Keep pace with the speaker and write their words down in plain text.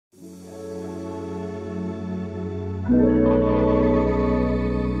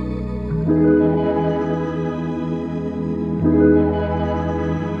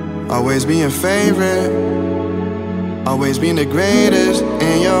Always being favorite, always being the greatest.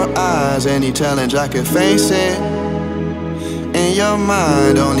 In your eyes, any challenge I could face it. In your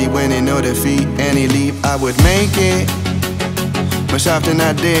mind, only winning or defeat. Any leap I would make it. Much often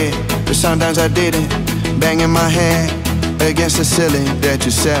I did, but sometimes I didn't. Banging my head against the ceiling that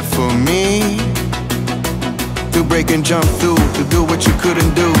you set for me. To break and jump through, to do what you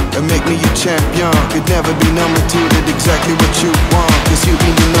couldn't do, and make me your champion. Could never be number two, did exactly what you want. Cause you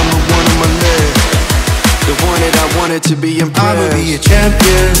be the number one on my list, the one that I wanted to be impressed. I'ma be a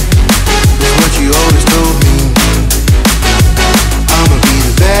champion, that's what you always told me. I'ma be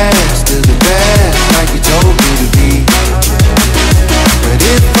the best of the best, like you told me to be. But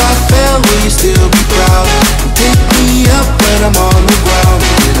if I fail, will you still be proud? And pick me up when I'm on the ground.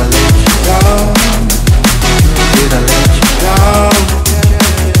 Did I let you down? Did I let you down?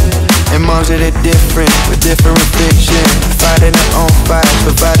 And moms are different, with different fiction. Fighting their own fights,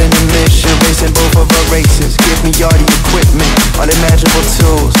 providing a mission. Racing both of our races, give me all the equipment, all imaginable